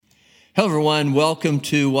Hello, everyone. Welcome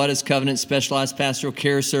to What is Covenant Specialized Pastoral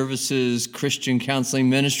Care Services Christian Counseling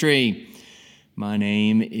Ministry. My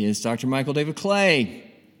name is Dr. Michael David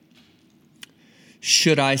Clay.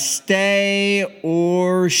 Should I stay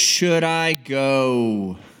or should I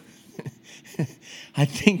go? I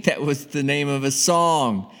think that was the name of a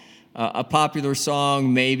song, a popular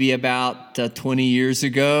song maybe about 20 years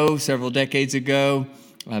ago, several decades ago,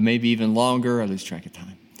 maybe even longer. I lose track of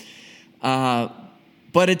time.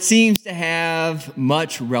 But it seems to have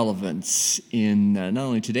much relevance in not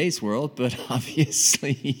only today's world, but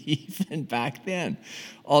obviously even back then.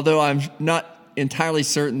 Although I'm not entirely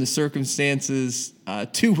certain the circumstances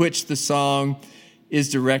to which the song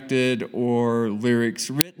is directed or lyrics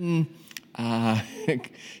written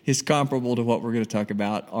is comparable to what we're going to talk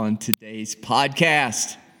about on today's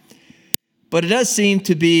podcast. But it does seem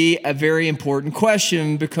to be a very important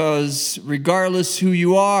question because regardless who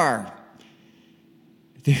you are,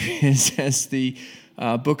 there is, as the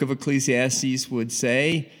book of Ecclesiastes would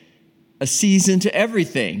say, a season to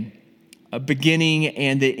everything, a beginning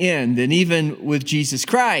and an end. And even with Jesus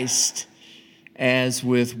Christ, as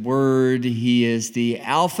with Word, He is the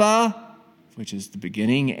Alpha, which is the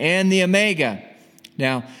beginning, and the Omega.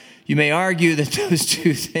 Now, you may argue that those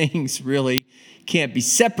two things really can't be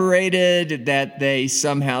separated, that they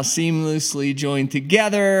somehow seamlessly join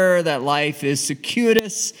together, that life is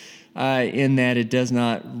circuitous, in that it does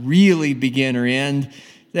not really begin or end,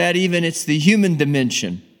 that even it's the human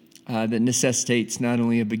dimension that necessitates not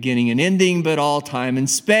only a beginning and ending, but all time and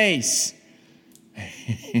space.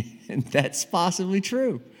 And that's possibly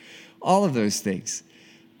true, all of those things.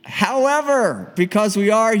 However, because we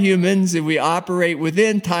are humans and we operate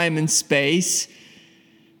within time and space,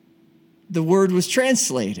 the word was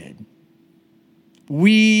translated.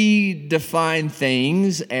 We define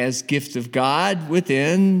things as gifts of God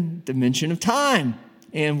within dimension of time.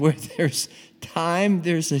 And where there's time,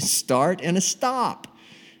 there's a start and a stop.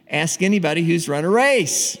 Ask anybody who's run a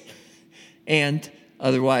race and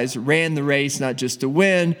otherwise ran the race, not just to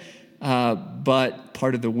win, but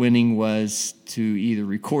part of the winning was to either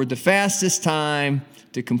record the fastest time,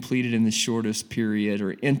 to complete it in the shortest period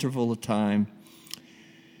or interval of time.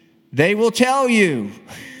 They will tell you,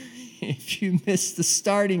 if you miss the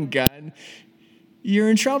starting gun, you're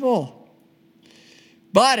in trouble.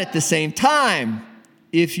 But at the same time,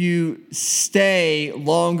 if you stay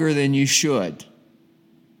longer than you should,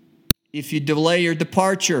 if you delay your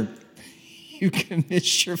departure, you can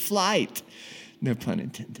miss your flight. No pun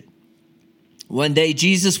intended. One day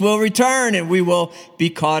Jesus will return and we will be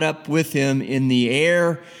caught up with Him in the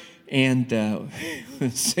air and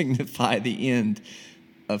signify the end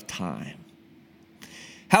of time.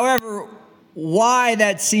 However, why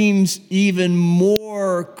that seems even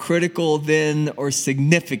more critical than or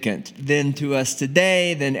significant than to us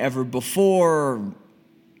today than ever before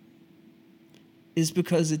is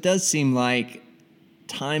because it does seem like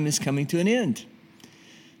time is coming to an end.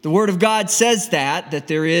 The Word of God says that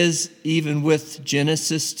there is, even with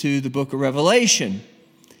Genesis to the book of Revelation,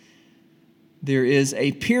 there is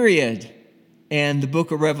a period. And the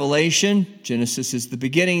book of Revelation, Genesis is the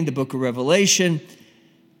beginning, the book of Revelation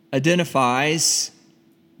identifies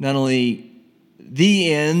not only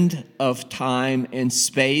the end of time and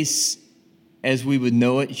space as we would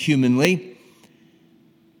know it humanly,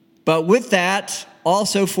 but with that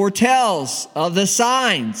also foretells of the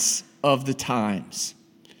signs of the times.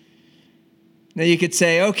 Now you could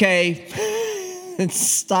say, okay, let's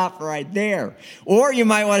stop right there. Or you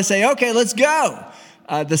might want to say, okay, let's go.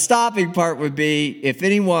 The stopping part would be if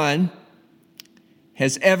anyone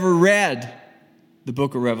has ever read the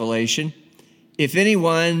book of Revelation, if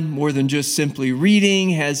anyone, more than just simply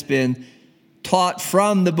reading, has been taught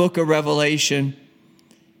from the book of Revelation,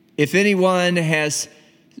 if anyone has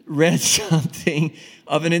read something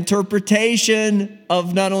of an interpretation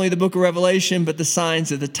of not only the book of Revelation, but the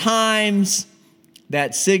signs of the times,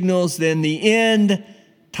 that signals then the end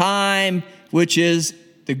time, which is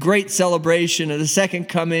the great celebration of the second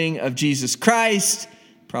coming of Jesus Christ,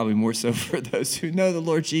 probably more so for those who know the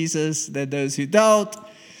Lord Jesus than those who don't.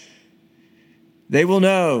 They will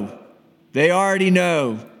know. They already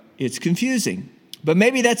know. It's confusing. But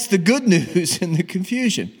maybe that's the good news in the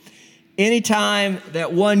confusion. Anytime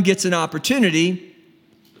that one gets an opportunity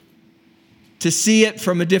to see it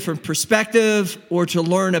from a different perspective or to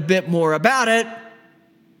learn a bit more about it,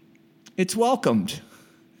 it's welcomed.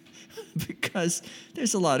 Because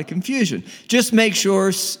there's a lot of confusion. Just make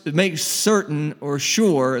certain or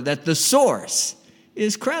sure that the source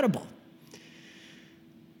is credible.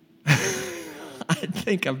 I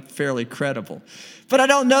think I'm fairly credible. But I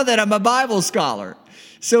don't know that I'm a Bible scholar.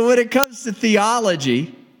 So when it comes to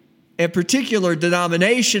theology and particular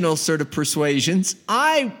denominational sort of persuasions,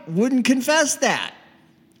 I wouldn't confess that.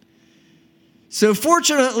 So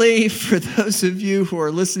fortunately for those of you who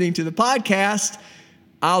are listening to the podcast,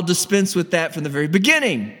 I'll dispense with that from the very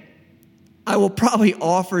beginning. I will probably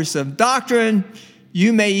offer some doctrine.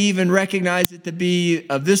 You may even recognize it to be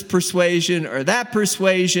of this persuasion or that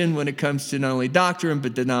persuasion when it comes to not only doctrine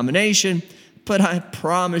but denomination. But I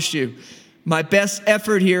promise you, my best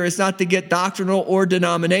effort here is not to get doctrinal or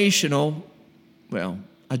denominational. Well,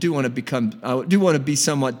 I do want to be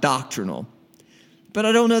somewhat doctrinal. But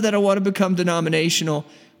I don't know that I want to become denominational.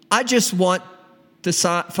 I just want to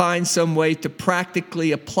find some way to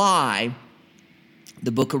practically apply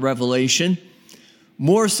the book of Revelation,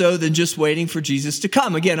 more so than just waiting for Jesus to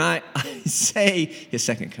come. Again, I say his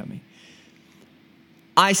second coming.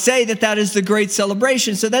 I say that is the great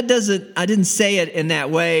celebration. So I didn't say it in that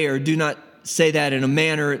way, or do not say that in a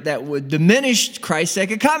manner that would diminish Christ's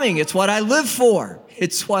second coming. It's what I live for.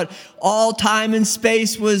 It's what all time and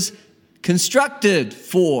space was constructed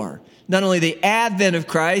for. Not only the advent of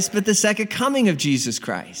Christ, but the second coming of Jesus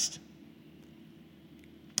Christ.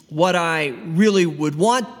 What I really would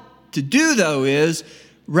want to do, though, is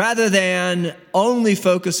rather than only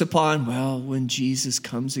focus upon, when Jesus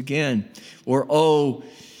comes again, or,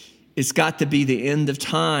 it's got to be the end of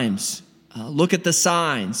times. Look at the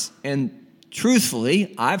signs. And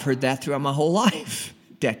truthfully, I've heard that throughout my whole life.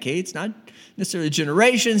 Decades, not necessarily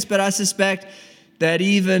generations, but I suspect that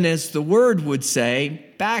even as the Word would say,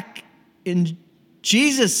 back in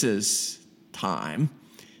Jesus' time,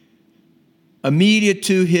 immediate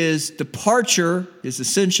to his departure, his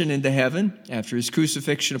ascension into heaven, after his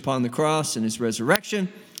crucifixion upon the cross and his resurrection,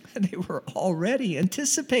 they were already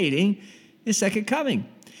anticipating his second coming.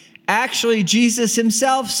 Actually, Jesus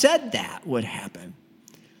himself said that would happen.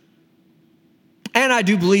 And I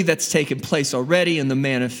do believe that's taken place already in the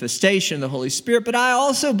manifestation of the Holy Spirit, but I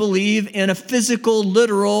also believe in a physical,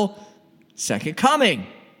 literal second coming.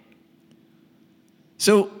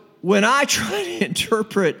 So when I try to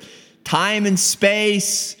interpret time and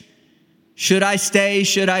space, should I stay,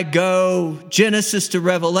 should I go, Genesis to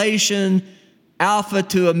Revelation, Alpha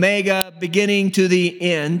to Omega, beginning to the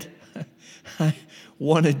end, I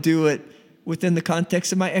want to do it within the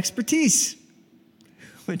context of my expertise,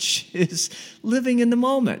 which is living in the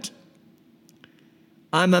moment.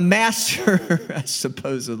 I'm a master,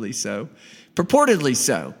 supposedly so, purportedly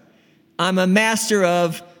so. I'm a master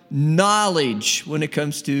of knowledge when it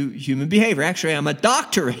comes to human behavior. Actually, I'm a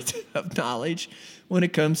doctorate of knowledge when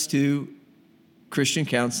it comes to Christian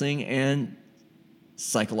counseling and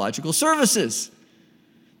psychological services,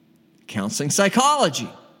 counseling psychology.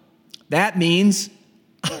 That means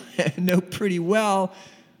I know pretty well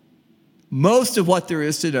most of what there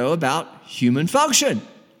is to know about human function.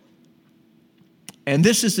 And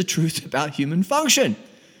this is the truth about human function.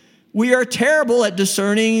 We are terrible at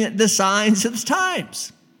discerning the signs of the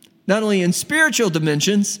times, not only in spiritual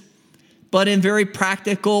dimensions, but in very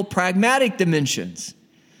practical, pragmatic dimensions.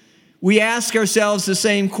 We ask ourselves the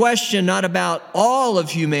same question, not about all of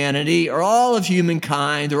humanity or all of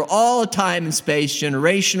humankind or all of time and space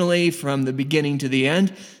generationally from the beginning to the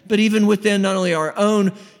end, but even within not only our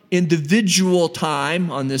own individual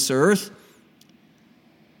time on this earth,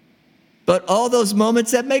 but all those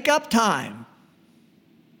moments that make up time.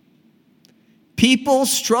 People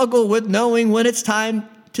struggle with knowing when it's time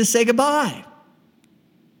to say goodbye.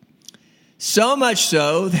 So much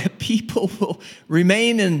so that people will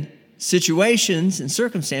remain in situations and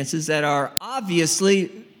circumstances that are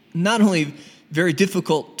obviously not only very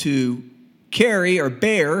difficult to carry or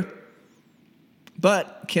bear,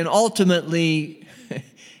 but can ultimately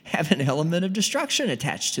have an element of destruction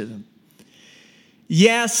attached to them.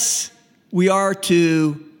 Yes, we are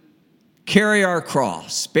to carry our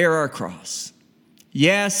cross, bear our cross.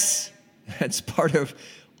 Yes, that's part of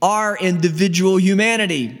our individual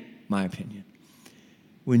humanity, my opinion,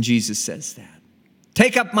 when Jesus says that.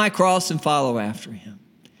 Take up my cross and follow after him.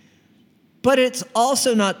 But it's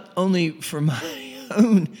also not only for my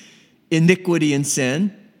own iniquity and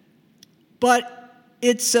sin, but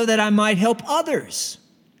it's so that I might help others.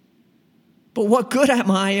 But what good am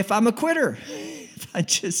I if I'm a quitter? If I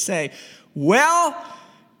just say, well,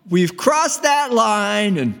 we've crossed that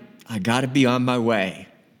line and I got to be on my way.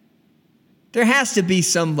 There has to be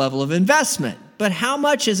some level of investment. But how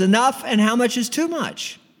much is enough and how much is too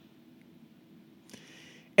much?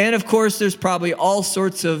 And of course, there's probably all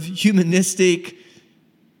sorts of humanistic,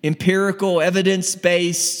 empirical,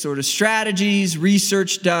 evidence-based sort of strategies,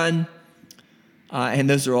 research done. And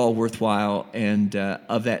those are all worthwhile and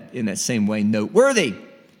in that same way, noteworthy,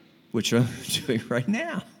 which I'm doing right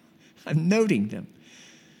now. I'm noting them.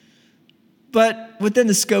 But within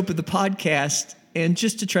the scope of the podcast, and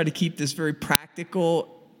just to try to keep this very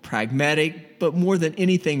practical, pragmatic, but more than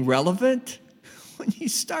anything relevant, when you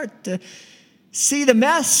start to see the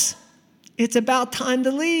mess, it's about time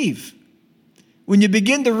to leave. When you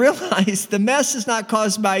begin to realize the mess is not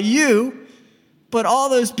caused by you, but all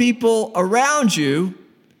those people around you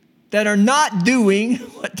that are not doing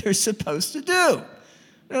what they're supposed to do.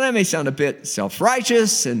 Now, that may sound a bit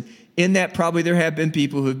self-righteous, and in that probably there have been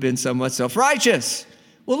people who have been somewhat self-righteous.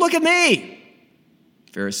 Well, look at me,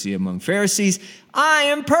 Pharisee among Pharisees. I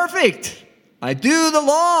am perfect. I do the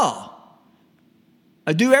law.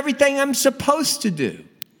 I do everything I'm supposed to do.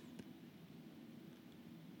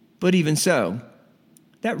 But even so,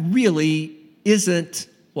 that really isn't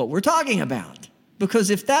what we're talking about.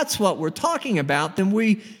 Because if that's what we're talking about, then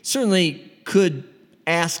we certainly could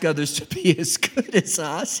ask others to be as good as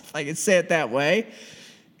us, if I could say it that way.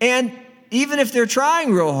 And even if they're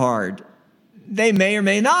trying real hard, they may or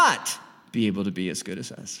may not be able to be as good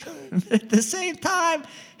as us. At the same time,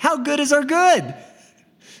 how good is our good?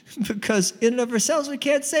 Because in and of ourselves, we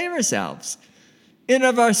can't save ourselves. In and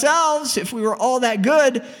of ourselves, if we were all that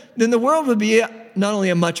good, then the world would be not only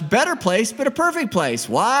a much better place, but a perfect place.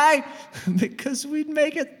 Why? Because we'd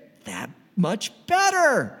make it that much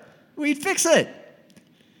better. We'd fix it.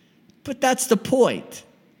 But that's the point.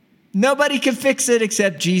 Nobody can fix it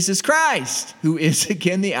except Jesus Christ, who is,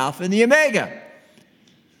 again, the Alpha and the Omega.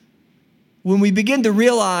 When we begin to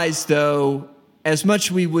realize, though, as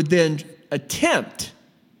much we would then attempt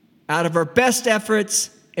out of our best efforts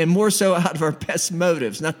and more so out of our best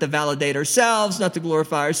motives, not to validate ourselves, not to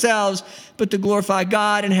glorify ourselves, but to glorify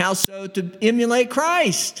God, and how so? To emulate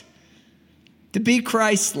Christ, to be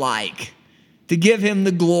Christ-like, to give him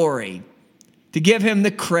the glory, to give him the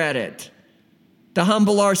credit, to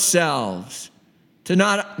humble ourselves, to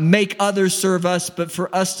not make others serve us, but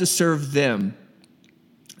for us to serve them.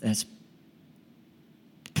 That's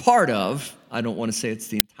part of, I don't want to say it's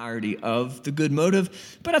the entirety of the good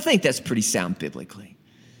motive, but I think that's pretty sound biblically.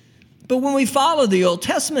 But when we follow the Old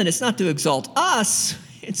Testament, it's not to exalt us,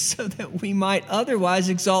 it's so that we might otherwise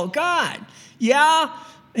exalt God. Yeah,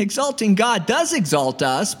 exalting God does exalt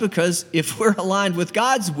us, because if we're aligned with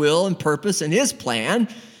God's will and purpose and his plan,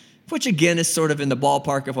 which again is sort of in the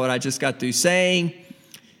ballpark of what I just got through saying,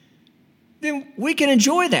 then we can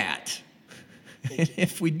enjoy that. And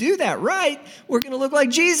if we do that right, we're going to look like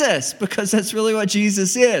Jesus, because that's really what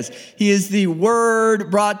Jesus is. He is the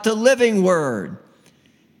Word brought to living Word.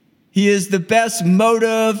 He is the best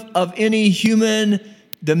motive of any human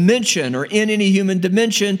dimension, or in any human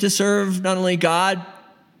dimension, to serve not only God,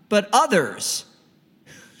 but others,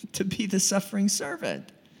 to be the suffering servant.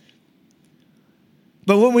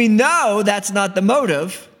 But when we know that's not the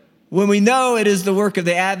motive, when we know it is the work of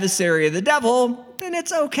the adversary of the devil, then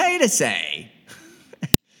it's okay to say,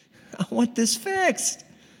 I want this fixed.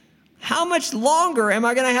 How much longer am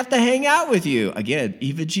I going to have to hang out with you? Again,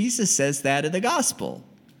 even Jesus says that in the Gospels.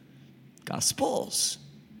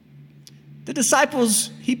 The disciples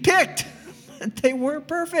he picked, they weren't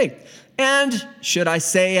perfect. And should I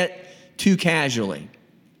say it too casually?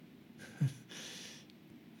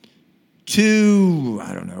 Too,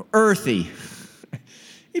 earthy.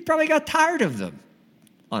 He probably got tired of them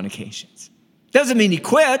on occasions. Doesn't mean he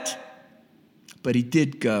quit, but he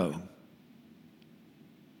did go.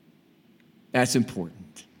 That's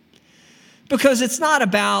important. Because it's not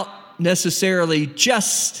about necessarily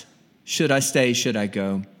just should I stay, should I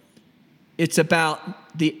go. It's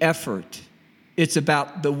about the effort. It's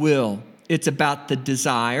about the will. It's about the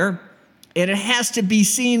desire. And it has to be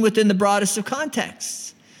seen within the broadest of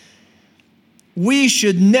contexts. We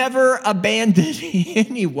should never abandon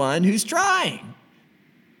anyone who's trying,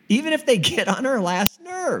 even if they get on our last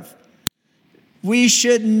nerve. We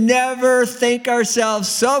should never think ourselves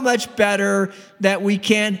so much better that we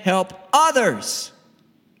can't help others,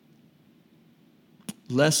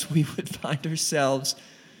 lest we would find ourselves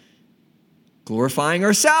glorifying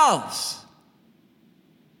ourselves,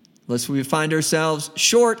 lest we would find ourselves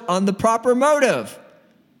short on the proper motive,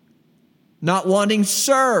 not wanting to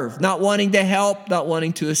serve, not wanting to help, not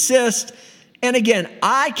wanting to assist. And again,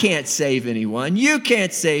 I can't save anyone. You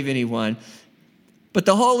can't save anyone. But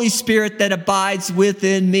the Holy Spirit that abides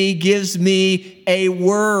within me gives me a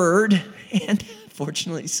word, and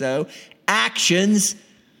fortunately so, actions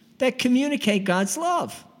that communicate God's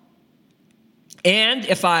love. And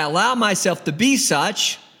if I allow myself to be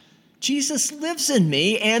such, Jesus lives in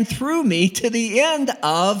me and through me to the end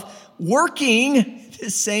of working the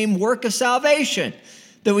same work of salvation.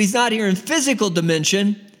 Though he's not here in physical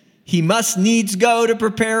dimension, he must needs go to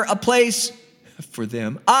prepare a place for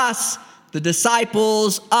them. Us, the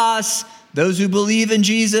disciples, us, those who believe in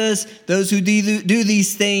Jesus, those who do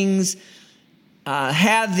these things,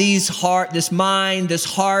 have this mind, this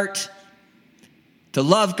heart to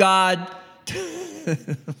love God,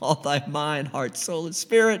 all thy mind, heart, soul, and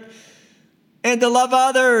spirit, and to love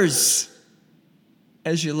others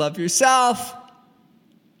as you love yourself.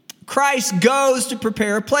 Christ goes to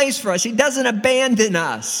prepare a place for us. He doesn't abandon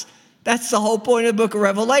us. That's the whole point of the book of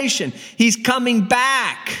Revelation. He's coming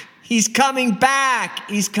back. He's coming back.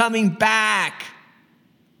 He's coming back.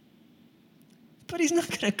 But he's not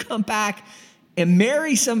going to come back and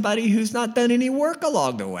marry somebody who's not done any work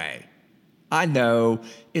along the way. I know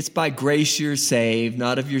it's by grace you're saved,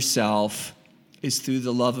 not of yourself. It's through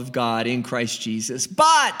the love of God in Christ Jesus.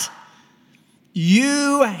 But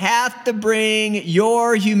you have to bring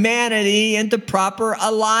your humanity into proper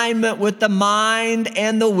alignment with the mind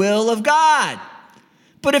and the will of God.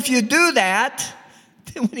 But if you do that,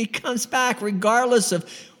 then when he comes back, regardless of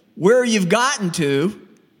where you've gotten to,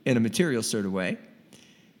 in a material sort of way,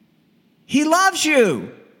 he loves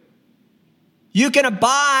you. You can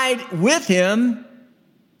abide with him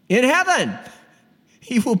in heaven.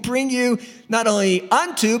 He will bring you not only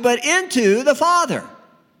unto, but into the Father.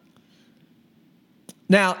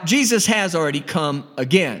 Now, Jesus has already come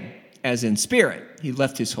again, as in spirit. He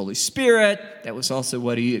left his Holy Spirit. That was also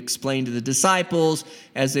what he explained to the disciples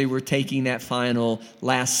as they were taking that final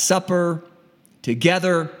Last Supper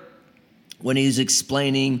together, when he's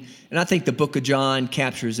explaining, and I think the book of John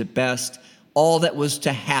captures it best, all that was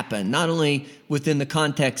to happen, not only within the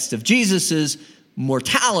context of Jesus's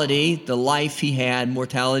mortality, the life he had,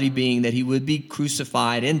 mortality being that he would be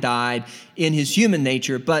crucified and died in his human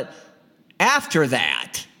nature, but after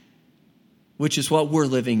that, which is what we're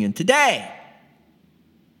living in today.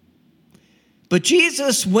 But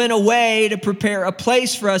Jesus went away to prepare a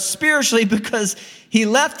place for us spiritually because he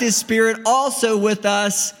left his Spirit also with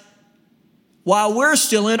us while we're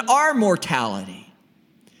still in our mortality.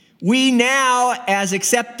 We now, as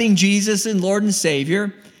accepting Jesus and Lord and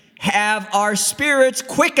Savior, have our spirits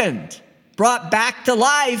quickened, brought back to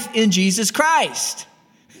life in Jesus Christ.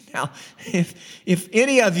 Now, if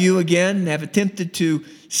any of you, again, have attempted to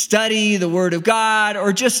study the Word of God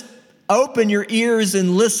or just open your ears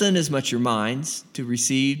and listen as much your minds to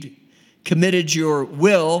receive, committed your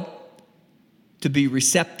will to be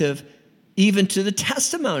receptive even to the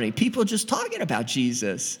testimony, people just talking about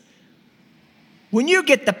Jesus. When you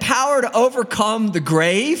get the power to overcome the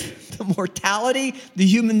grave, the mortality, the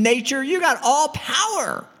human nature, you got all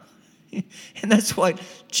power. And that's what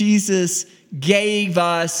Jesus gives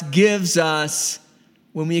us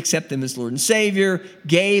when we accept him as Lord and Savior,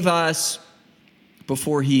 gave us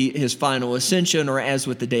before his final ascension, or as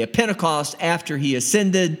with the day of Pentecost, after he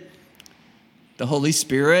ascended, the Holy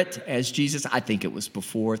Spirit, as Jesus, I think it was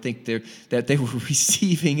before, I think that they were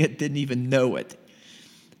receiving it, didn't even know it.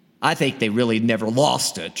 I think they really never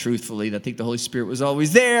lost it, truthfully. I think the Holy Spirit was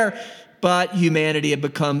always there, but humanity had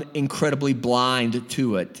become incredibly blind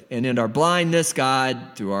to it. And in our blindness, God,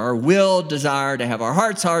 through our will, desire to have our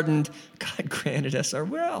hearts hardened, God granted us our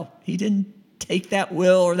will. He didn't take that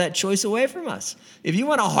will or that choice away from us. If you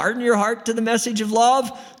want to harden your heart to the message of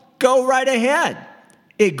love, go right ahead.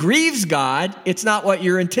 It grieves God. It's not what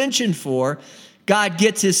you're intentioned for. God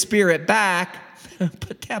gets his Spirit back,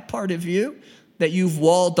 but that part of you that you've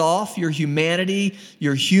walled off, your humanity,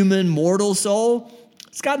 your human mortal soul,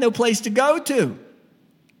 it's got no place to go to.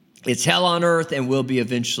 It's hell on earth and will be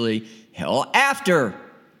eventually hell after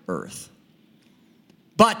earth.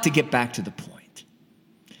 But to get back to the point,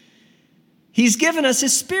 he's given us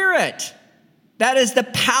his Spirit. That is the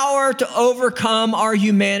power to overcome our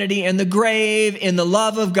humanity and the grave in the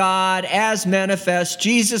love of God as manifest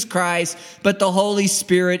Jesus Christ. But the Holy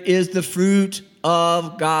Spirit is the fruit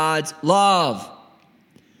of God's love.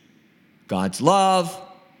 God's love,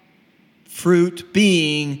 fruit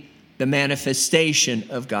being the manifestation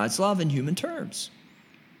of God's love in human terms.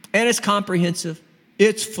 And it's comprehensive,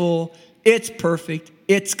 it's full, it's perfect,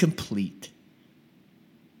 it's complete.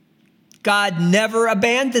 God never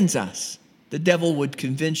abandons us. The devil would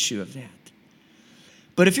convince you of that.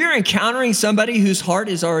 But if you're encountering somebody whose heart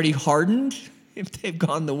is already hardened, if they've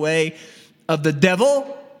gone the way of the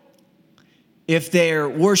devil, if they're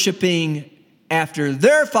worshiping after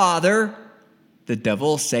their father, the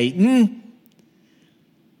devil, Satan,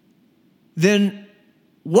 then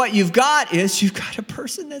what you've got is you've got a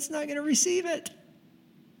person that's not going to receive it.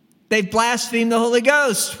 They've blasphemed the Holy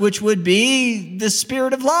Ghost, which would be the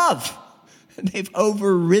Spirit of love. They've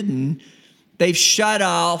overridden, they've shut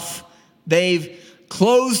off, they've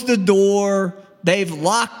closed the door, they've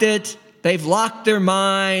locked it, they've locked their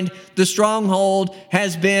mind. The stronghold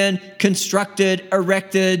has been constructed,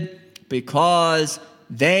 erected, because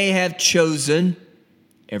they have chosen.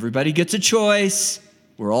 Everybody gets a choice.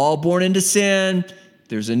 We're all born into sin.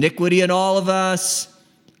 There's iniquity in all of us.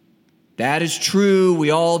 That is true.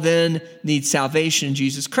 We all then need salvation in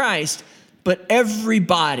Jesus Christ. But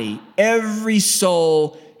everybody, every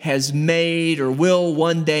soul has made or will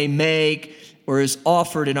one day make or is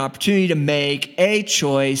offered an opportunity to make a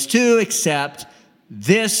choice to accept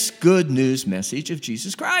this good news message of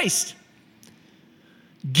Jesus Christ.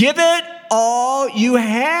 Give it all you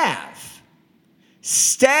have.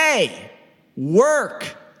 Stay,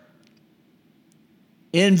 work,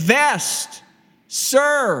 invest,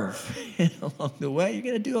 serve. And along the way, you're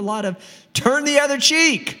going to do a lot of turn the other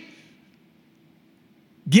cheek.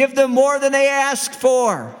 Give them more than they ask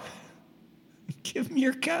for. Give them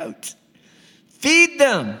your coat. Feed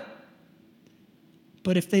them.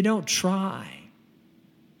 But if they don't try,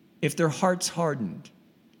 if their heart's hardened,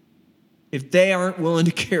 if they aren't willing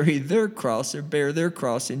to carry their cross or bear their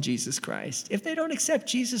cross in Jesus Christ, if they don't accept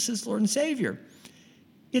Jesus as Lord and Savior,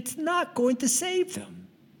 it's not going to save them.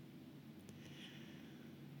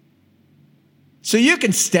 So you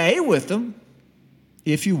can stay with them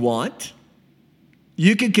if you want.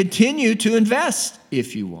 You can continue to invest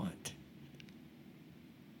if you want.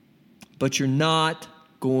 But you're not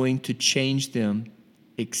going to change them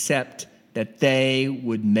except that they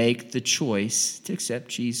would make the choice to accept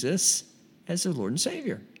Jesus as their Lord and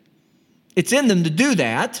Savior. It's in them to do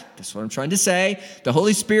that. That's what I'm trying to say. The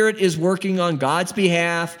Holy Spirit is working on God's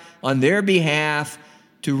behalf, on their behalf,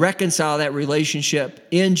 to reconcile that relationship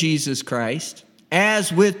in Jesus Christ,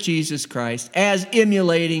 as with Jesus Christ, as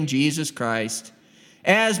emulating Jesus Christ,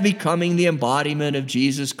 as becoming the embodiment of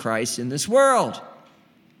Jesus Christ in this world.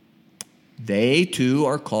 They too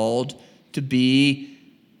are called to be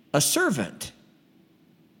a servant.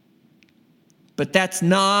 But that's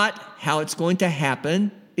not how it's going to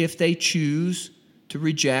happen if they choose to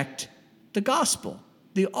reject the gospel,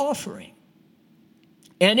 the offering.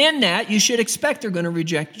 And in that, you should expect they're going to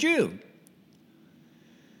reject you.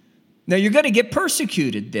 Now, you're going to get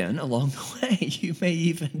persecuted then along the way. You may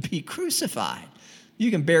even be crucified. You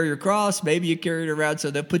can bear your cross. Maybe you carry it around so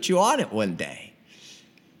they'll put you on it one day.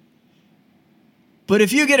 But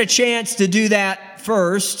if you get a chance to do that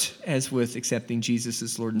first, as with accepting Jesus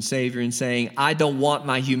as Lord and Savior and saying, I don't want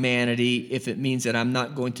my humanity if it means that I'm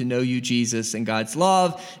not going to know you, Jesus, and God's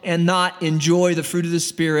love, and not enjoy the fruit of the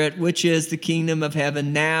Spirit, which is the kingdom of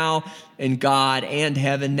heaven now, and God and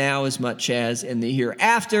heaven now as much as in the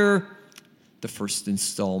hereafter, the first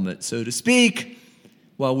installment, so to speak,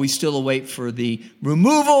 while we still await for the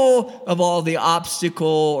removal of all the obstacle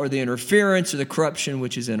or the interference or the corruption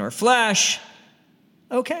which is in our flesh.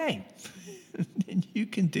 Okay, and you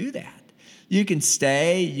can do that. You can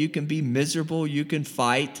stay, you can be miserable, you can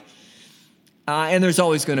fight. And there's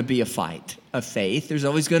always going to be a fight of faith. There's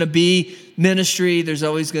always going to be ministry. There's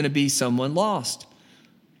always going to be someone lost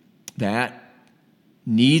that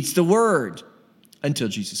needs the word until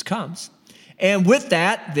Jesus comes. And with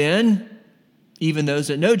that, then, even those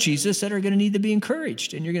that know Jesus that are going to need to be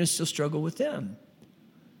encouraged, and you're going to still struggle with them.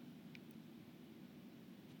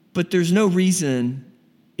 But there's no reason,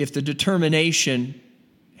 if the determination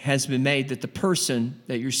has been made that the person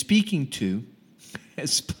that you're speaking to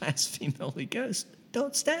has blasphemed the Holy Ghost,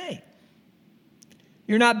 don't stay.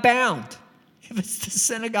 You're not bound. If it's the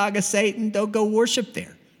synagogue of Satan, don't go worship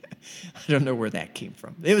there. I don't know where that came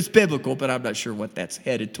from. It was biblical, but I'm not sure what that's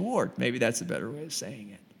headed toward. Maybe that's a better way of saying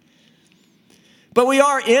it. But we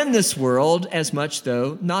are in this world as much,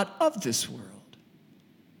 though, not of this world.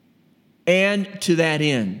 And to that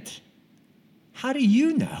end, how do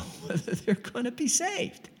you know whether they're going to be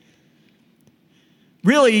saved?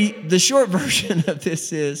 Really, the short version of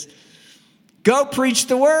this is, go preach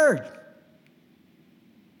the word.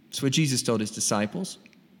 That's what Jesus told his disciples.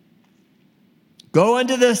 Go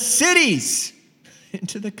into the cities,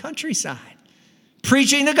 into the countryside,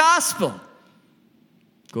 preaching the gospel.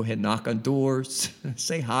 Go ahead and knock on doors,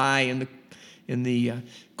 say hi in the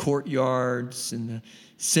courtyards, in the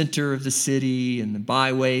center of the city, and the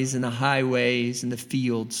byways and the highways and the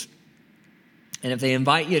fields. And if they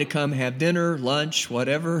invite you to come have dinner, lunch,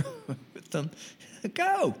 whatever with them,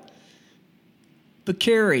 go. But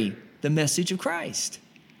carry the message of Christ.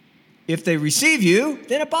 If they receive you,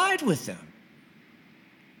 then abide with them.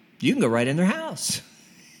 You can go right in their house.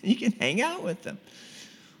 You can hang out with them.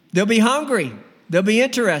 They'll be hungry. They'll be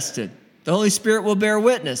interested. The Holy Spirit will bear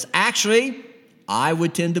witness. Actually, I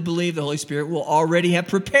would tend to believe the Holy Spirit will already have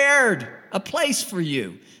prepared a place for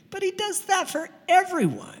you. But he does that for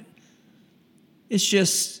everyone. It's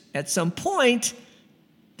just at some point,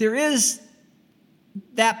 there is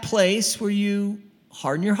that place where you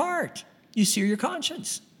harden your heart. You sear your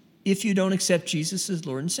conscience if you don't accept Jesus as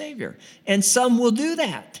Lord and Savior. And some will do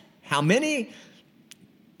that. How many?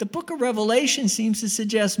 The book of Revelation seems to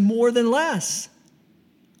suggest more than less.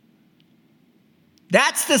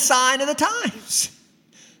 That's the sign of the times.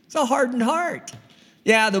 It's a hardened heart.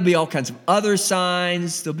 Yeah, there'll be all kinds of other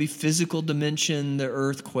signs. There'll be physical dimension, the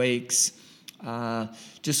earthquakes,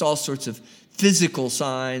 just all sorts of physical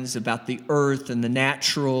signs about the earth and the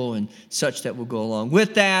natural and such that will go along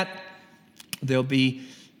with that. There'll be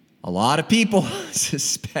a lot of people, I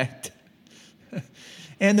suspect.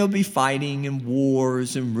 And there'll be fighting and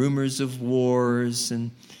wars and rumors of wars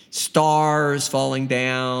and stars falling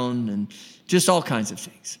down and just all kinds of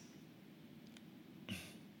things.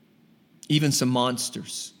 Even some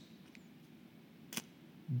monsters.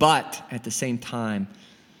 But at the same time,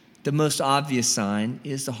 the most obvious sign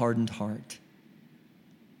is the hardened heart.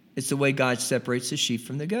 It's the way God separates the sheep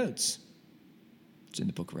from the goats. It's in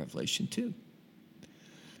the book of Revelation too.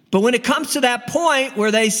 But when it comes to that point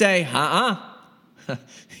where they say,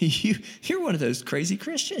 you're one of those crazy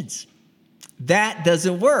Christians. That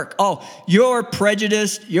doesn't work. Oh, you're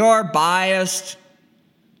prejudiced, you're biased,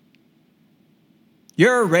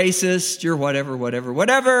 you're racist, you're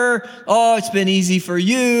whatever. Oh, it's been easy for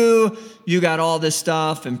you. You got all this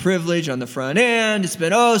stuff and privilege on the front end. It's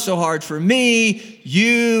been so hard for me.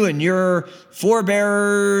 You and your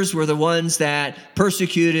forebearers were the ones that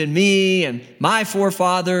persecuted me and my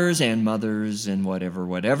forefathers and mothers and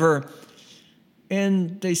whatever.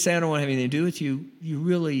 And they say, I don't want to have anything to do with you. You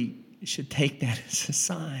really should take that as a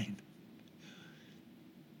sign.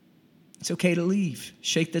 It's okay to leave.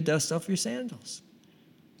 Shake the dust off your sandals.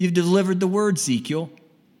 You've delivered the word, Ezekiel.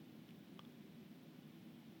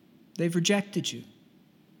 They've rejected you.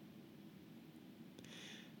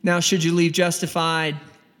 Now, should you leave justified?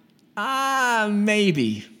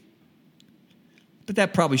 Maybe. But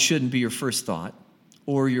that probably shouldn't be your first thought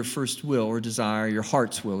or your first will or desire, your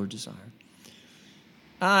heart's will or desire.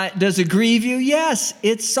 Does it grieve you? Yes,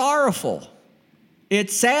 it's sorrowful.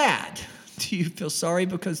 It's sad. Do you feel sorry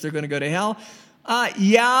because they're going to go to hell?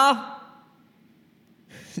 Yeah.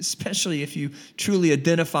 Especially if you truly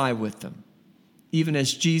identify with them. Even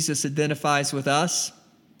as Jesus identifies with us.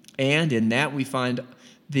 And in that we find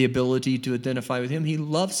the ability to identify with him. He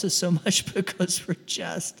loves us so much because we're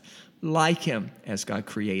just like him as God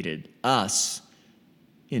created us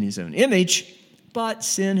in his own image. But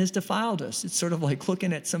sin has defiled us. It's sort of like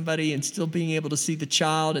looking at somebody and still being able to see the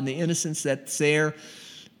child and the innocence that's there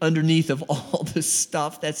underneath of all the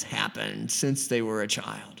stuff that's happened since they were a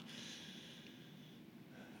child.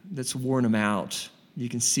 That's worn them out. You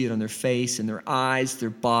can see it on their face, in their eyes, their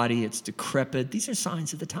body. It's decrepit. These are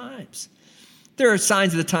signs of the times. There are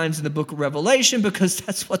signs of the times in the book of Revelation because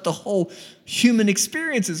that's what the whole human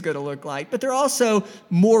experience is going to look like. But there are also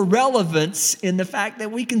more relevance in the fact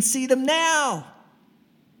that we can see them now.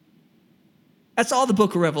 That's all the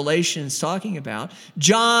book of Revelation is talking about.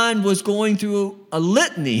 John was going through a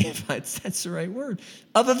litany, if that's the right word,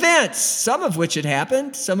 of events, some of which had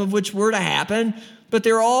happened, some of which were to happen, but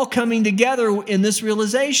they're all coming together in this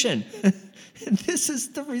realization. And this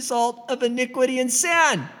is the result of iniquity and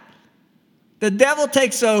sin. The devil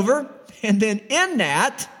takes over, and then in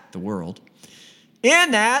that, the world,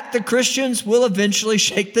 in that, the Christians will eventually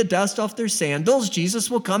shake the dust off their sandals.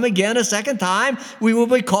 Jesus will come again a second time. We will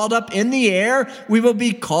be called up in the air. We will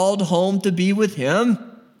be called home to be with him.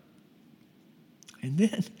 And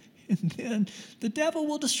then the devil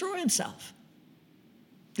will destroy himself.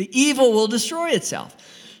 The evil will destroy itself.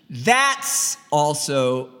 That's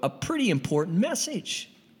also a pretty important message.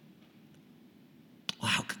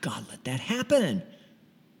 Well, how could God let that happen?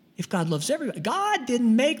 If God loves everybody, God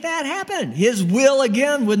didn't make that happen. His will,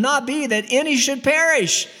 again, would not be that any should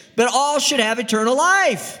perish, but all should have eternal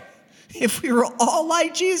life. If we were all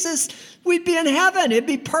like Jesus, we'd be in heaven. It'd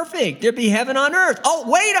be perfect. There'd be heaven on earth. Oh,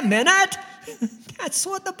 wait a minute. That's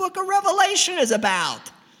what the book of Revelation is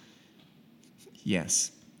about.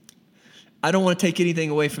 Yes. I don't want to take anything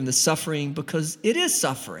away from the suffering because it is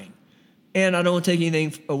suffering. And I don't want to take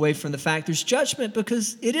anything away from the fact there's judgment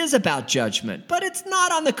because it is about judgment. But it's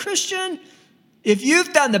not on the Christian. If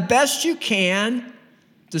you've done the best you can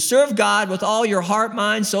to serve God with all your heart,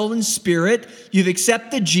 mind, soul, and spirit, you've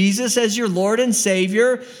accepted Jesus as your Lord and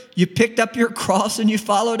Savior, you picked up your cross and you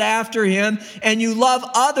followed after him, and you love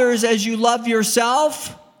others as you love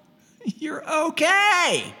yourself, you're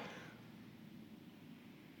okay.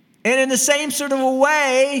 And in the same sort of a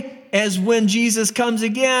way as when Jesus comes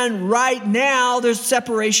again, right now there's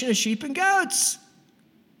separation of sheep and goats.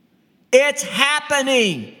 It's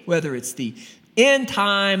happening. Whether it's the end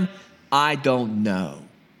time, I don't know.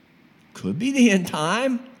 Could be the end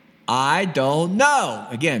time. I don't know.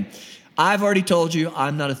 Again, I've already told you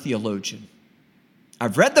I'm not a theologian.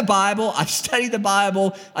 I've read the Bible. I've studied the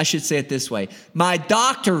Bible. I should say it this way. My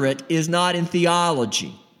doctorate is not in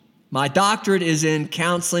theology. My doctorate is in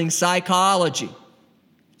counseling psychology.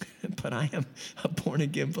 But I am a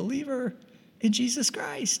born-again believer in Jesus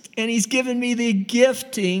Christ. And he's given me the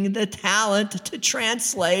gifting, the talent to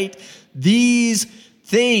translate these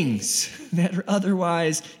things that are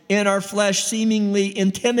otherwise in our flesh seemingly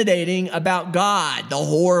intimidating about God, the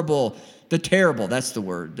horrible, the terrible, that's the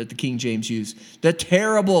word that the King James used, the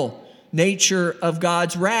terrible nature of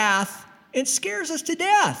God's wrath. It scares us to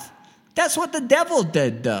death. That's what the devil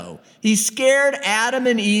did, though. He scared Adam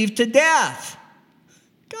and Eve to death.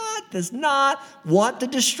 God does not want to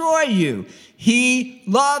destroy you. He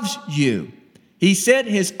loves you. He sent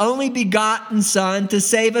his only begotten Son to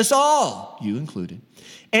save us all, you included.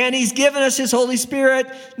 And he's given us his Holy Spirit,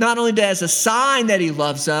 not only as a sign that he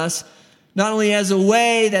loves us, not only as a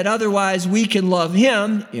way that otherwise we can love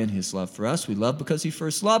him in his love for us. We love because he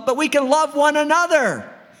first loved, but we can love one another.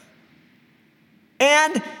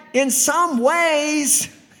 And in some ways,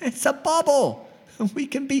 it's a bubble. We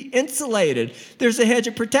can be insulated. There's a hedge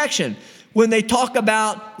of protection. When they talk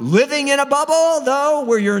about living in a bubble, though,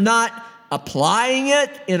 where you're not applying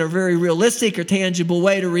it in a very realistic or tangible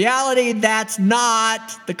way to reality, that's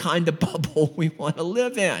not the kind of bubble we want to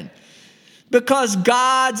live in. Because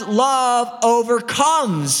God's love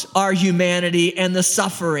overcomes our humanity and the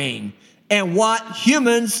suffering and what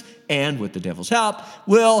humans, and with the devil's help,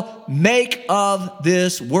 will make of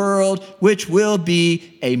this world, which will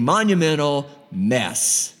be a monumental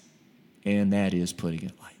mess. And that is putting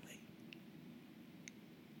it lightly.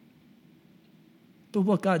 But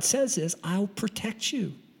what God says is, I'll protect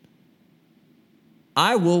you.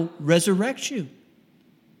 I will resurrect you.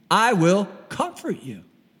 I will comfort you.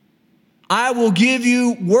 I will give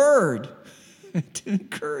you word to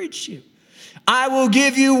encourage you. I will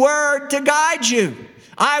give you word to guide you.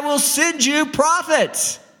 I will send you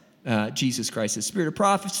prophets. Jesus Christ, the spirit of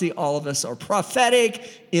prophecy. All of us are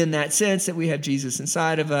prophetic in that sense that we have Jesus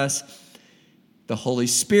inside of us. The Holy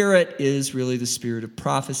Spirit is really the spirit of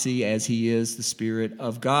prophecy, as he is the Spirit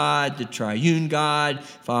of God, the triune God,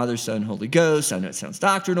 Father, Son, Holy Ghost. I know it sounds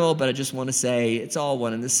doctrinal, but I just want to say it's all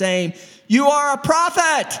one and the same. You are a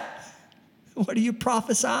prophet. What are you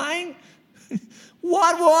prophesying?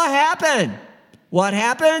 What will happen? What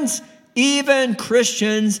happens? Even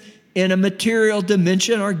Christians in a material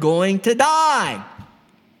dimension are going to die.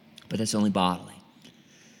 But that's only bodily.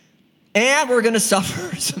 And we're going to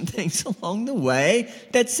suffer some things along the way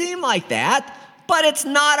that seem like that, but it's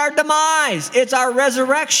not our demise. It's our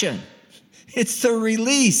resurrection. It's the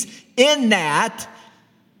release in that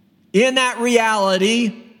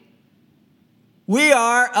reality. We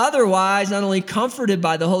are otherwise not only comforted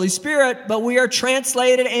by the Holy Spirit, but we are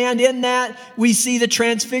translated, and in that we see the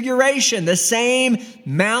transfiguration, the same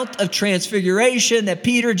Mount of Transfiguration that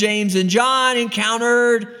Peter, James, and John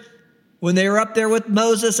encountered when they were up there with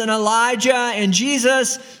Moses and Elijah and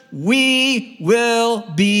Jesus. We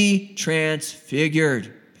will be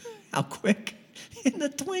transfigured. How quick? In the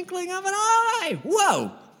twinkling of an eye.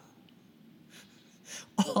 Whoa.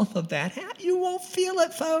 All of that, you won't feel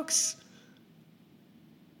it, folks.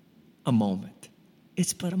 A moment.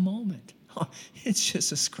 It's but a moment. Oh, it's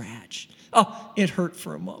just a scratch. Oh, it hurt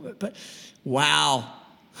for a moment, but wow.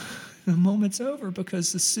 The moment's over,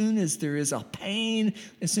 because as soon as there is a pain,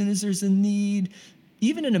 as soon as there's a need,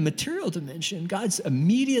 even in a material dimension, God's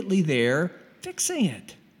immediately there fixing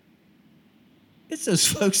it. It's those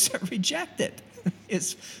folks that reject it.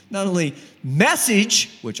 It's not only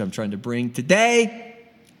message, which I'm trying to bring today,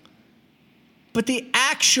 but the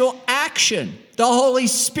actual action, the Holy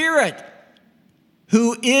Spirit,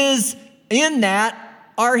 who is in that,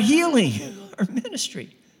 our healing, our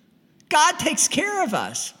ministry. God takes care of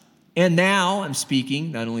us. And now I'm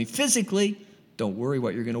speaking not only physically, don't worry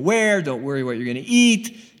what you're going to wear, don't worry what you're going to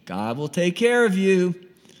eat. God will take care of you.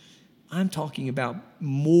 I'm talking about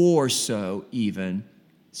more so even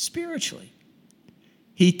spiritually.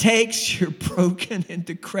 He takes your broken and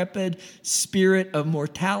decrepit spirit of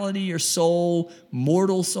mortality, your soul,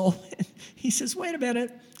 mortal soul. He says, wait a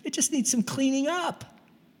minute, it just needs some cleaning up.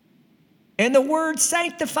 And the word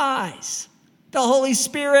sanctifies. The Holy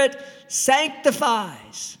Spirit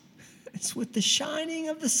sanctifies. It's with the shining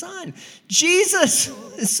of the sun. Jesus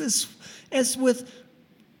is as with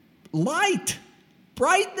light,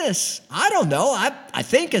 brightness. I don't know. I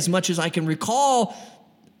think as much as I can recall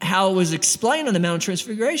how it was explained on the Mount of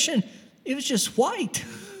Transfiguration, it was just white.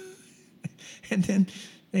 And then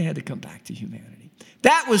they had to come back to humanity.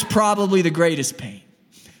 That was probably the greatest pain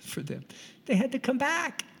for them. They had to come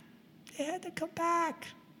back. They had to come back.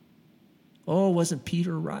 Oh, wasn't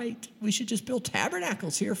Peter right? We should just build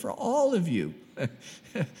tabernacles here for all of you.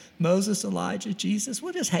 Moses, Elijah, Jesus,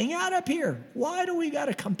 we'll just hang out up here. Why do we got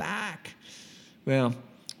to come back? Well,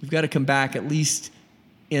 we've got to come back at least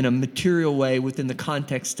in a material way within the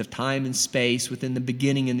context of time and space, within the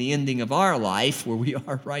beginning and the ending of our life, where we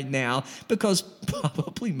are right now, because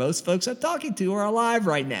probably most folks I'm talking to are alive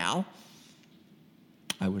right now,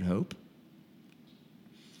 I would hope.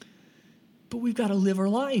 But we've got to live our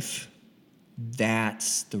life.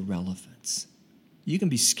 That's the relevance. You can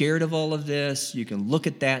be scared of all of this. You can look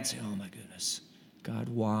at that and say, oh my goodness, God,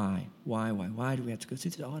 why? Why do we have to go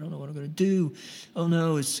through this? Oh, I don't know what I'm going to do. Oh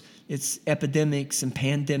no, it's epidemics and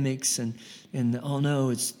pandemics and oh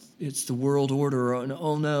no, it's the world order.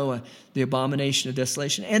 Oh no, the abomination of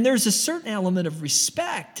desolation. And there's a certain element of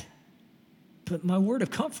respect. But my word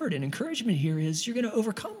of comfort and encouragement here is you're going to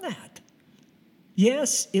overcome that.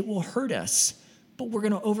 Yes, it will hurt us, but we're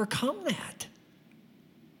going to overcome that.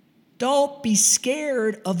 Don't be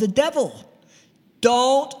scared of the devil.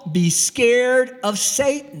 Don't be scared of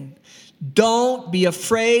Satan. Don't be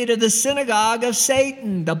afraid of the synagogue of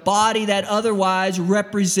Satan, the body that otherwise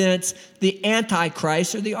represents the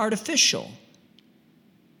Antichrist or the artificial.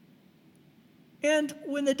 And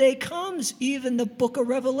when the day comes, even the book of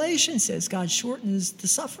Revelation says God shortens the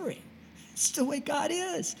suffering. It's the way God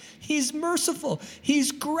is. He's merciful.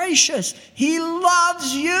 He's gracious. He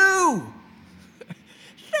loves you.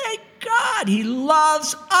 Thank God he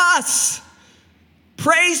loves us.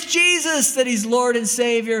 Praise Jesus that he's Lord and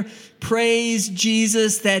Savior. Praise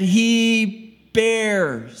Jesus that he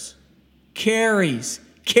bears, carried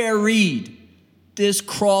this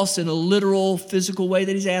cross in a literal, physical way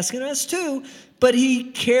that he's asking us to. But he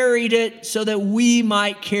carried it so that we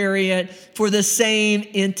might carry it for the same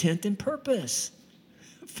intent and purpose.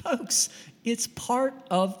 Folks, it's part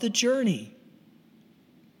of the journey.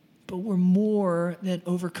 But we're more than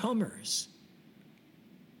overcomers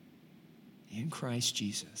in Christ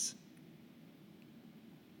Jesus.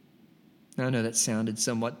 Now, I know that sounded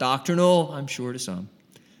somewhat doctrinal, I'm sure to some.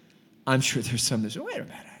 I'm sure there's some that say, wait a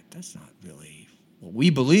minute, that's not really what we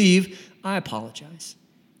believe. I apologize.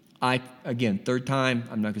 Again, third time,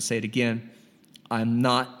 I'm not going to say it again.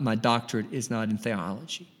 My doctorate is not in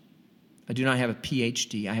theology. I do not have a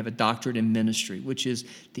PhD. I have a doctorate in ministry, which is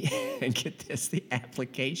the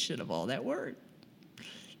application of all that word.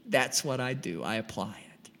 That's what I do. I apply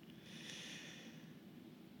it.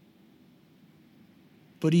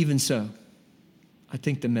 But even so, I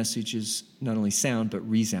think the message is not only sound, but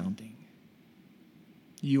resounding.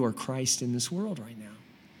 You are Christ in this world right now.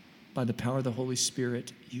 By the power of the Holy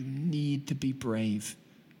Spirit, you need to be brave.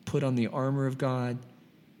 Put on the armor of God,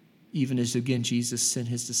 even as, again, Jesus sent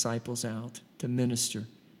his disciples out to minister.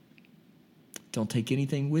 Don't take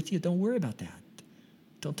anything with you. Don't worry about that.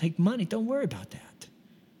 Don't take money. Don't worry about that.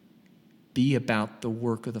 Be about the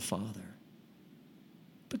work of the Father.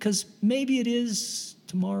 Because maybe it is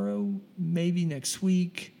tomorrow, maybe next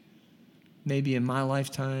week, maybe in my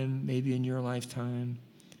lifetime, maybe in your lifetime,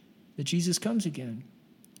 that Jesus comes again.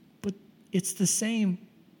 But it's the same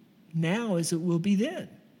now as it will be then.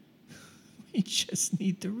 We just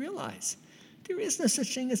need to realize there is no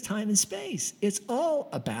such thing as time and space. It's all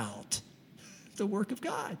about the work of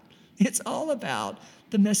God. It's all about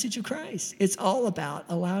the message of Christ. It's all about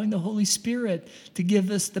allowing the Holy Spirit to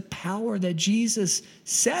give us the power that Jesus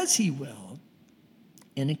says he will,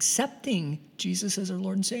 and accepting Jesus as our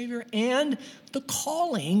Lord and Savior, and the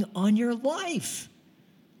calling on your life.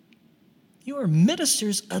 You are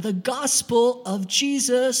ministers of the gospel of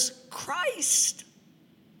Jesus Christ.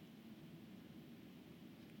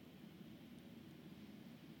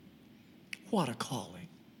 What a calling.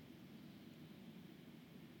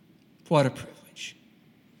 What a privilege.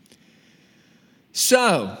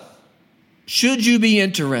 So, should you be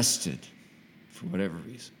interested, for whatever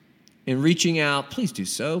reason, in reaching out, please do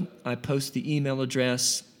so. I post the email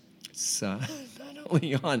address. It's not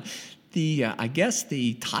only on the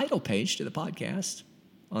title page to the podcast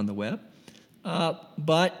on the web,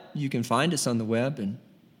 but you can find us on the web in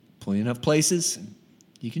plenty enough places. And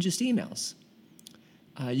you can just email us.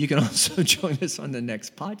 You can also join us on the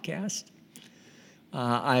next podcast.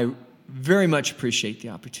 I very much appreciate the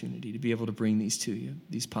opportunity to be able to bring these to you,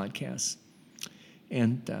 these podcasts,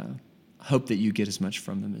 and hope that you get as much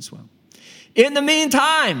from them as well. In the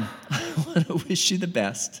meantime, I want to wish you the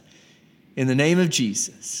best in the name of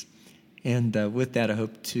Jesus. And with that, I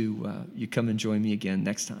hope you come and join me again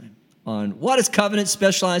next time on What is Covenant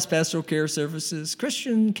Specialized Pastoral Care Services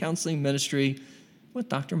Christian Counseling Ministry with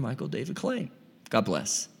Dr. Michael David Clay. God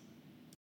bless.